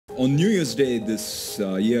On New Year's Day this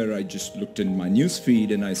year, I just looked in my news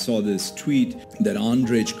feed and I saw this tweet that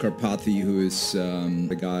Andrej Karpathy, who is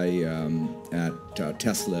the guy at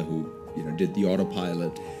Tesla who did the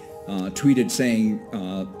autopilot, tweeted saying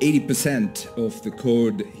 80% of the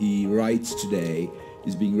code he writes today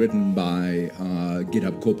is being written by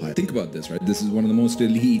Github Copilot. Think about this, right? This is one of the most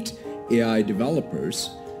elite AI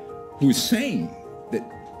developers who is saying that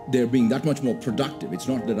they're being that much more productive. It's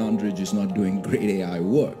not that Andrej is not doing great AI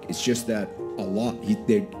work. It's just that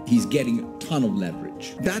he's getting a ton of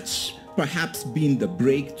leverage. That's perhaps been the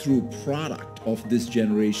breakthrough product of this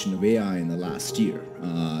generation of AI in the last year.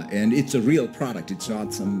 And it's a real product. It's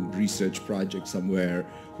not some research project somewhere,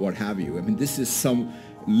 what have you. I mean, this is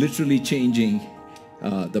literally changing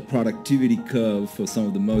the productivity curve for some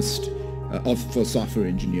of the most, for software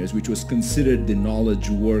engineers, which was considered the knowledge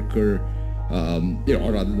worker,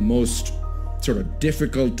 or rather the most sort of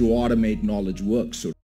difficult to automate knowledge work. So